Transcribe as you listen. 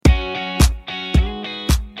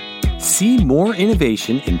See more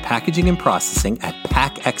innovation in packaging and processing at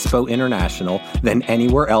Pack Expo International than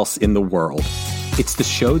anywhere else in the world. It's the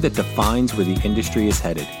show that defines where the industry is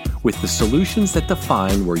headed, with the solutions that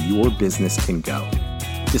define where your business can go.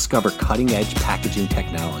 Discover cutting-edge packaging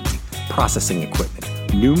technology, processing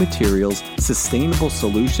equipment, new materials, sustainable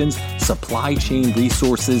solutions, supply chain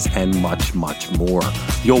resources, and much, much more.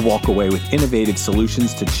 You'll walk away with innovative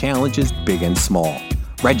solutions to challenges big and small.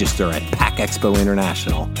 Register at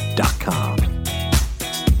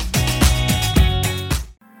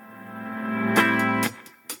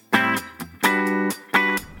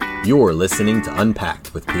packexpointernational.com. You're listening to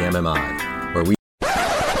Unpacked with PMMI, where we...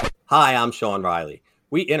 Hi, I'm Sean Riley.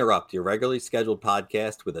 We interrupt your regularly scheduled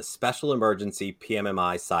podcast with a special emergency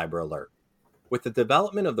PMMI cyber alert. With the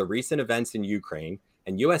development of the recent events in Ukraine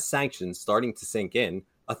and U.S. sanctions starting to sink in,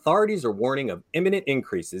 authorities are warning of imminent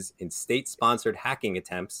increases in state-sponsored hacking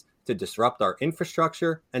attempts to disrupt our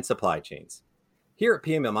infrastructure and supply chains. Here at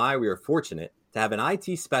PMMI, we are fortunate to have an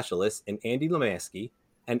IT specialist in Andy Lemaski,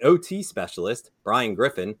 an OT specialist, Brian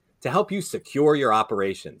Griffin, to help you secure your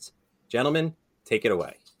operations. Gentlemen, take it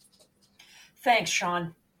away. Thanks,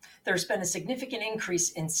 Sean. There's been a significant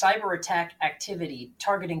increase in cyber attack activity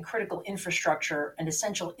targeting critical infrastructure and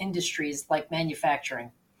essential industries like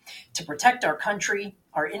manufacturing. To protect our country,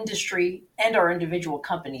 our industry, and our individual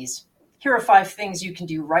companies, here are 5 things you can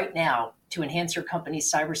do right now to enhance your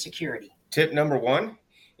company's cybersecurity. Tip number 1,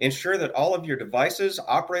 ensure that all of your devices,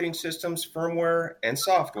 operating systems, firmware, and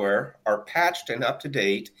software are patched and up to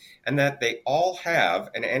date, and that they all have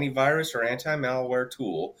an antivirus or anti-malware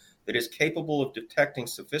tool that is capable of detecting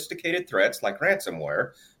sophisticated threats like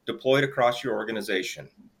ransomware deployed across your organization.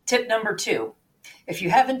 Tip number 2, if you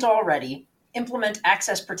haven't already, implement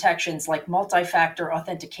access protections like multi-factor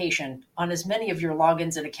authentication on as many of your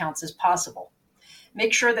logins and accounts as possible.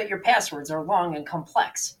 Make sure that your passwords are long and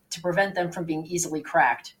complex to prevent them from being easily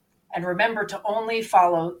cracked. And remember to only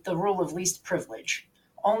follow the rule of least privilege,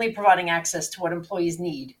 only providing access to what employees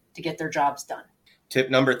need to get their jobs done. Tip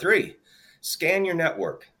number 3, scan your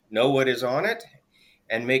network. Know what is on it,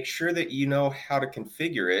 and make sure that you know how to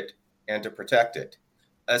configure it and to protect it,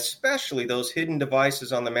 especially those hidden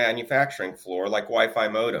devices on the manufacturing floor like Wi-Fi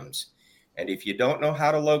modems. And if you don't know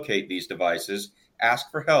how to locate these devices,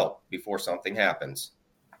 ask for help before something happens.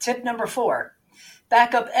 Tip number 4,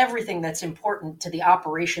 back up everything that's important to the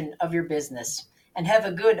operation of your business and have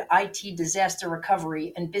a good IT disaster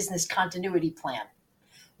recovery and business continuity plan.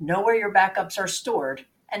 Know where your backups are stored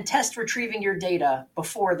and test retrieving your data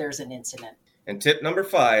before there's an incident. And tip number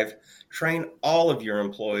 5, train all of your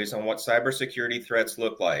employees on what cybersecurity threats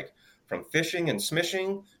look like, from phishing and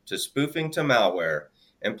smishing to spoofing to malware.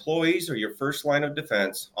 Employees are your first line of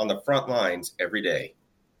defense on the front lines every day.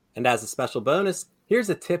 And as a special bonus, here's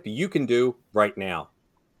a tip you can do right now.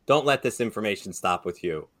 Don't let this information stop with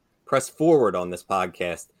you. Press forward on this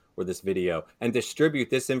podcast or this video and distribute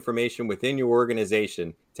this information within your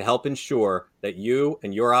organization to help ensure that you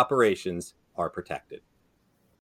and your operations are protected.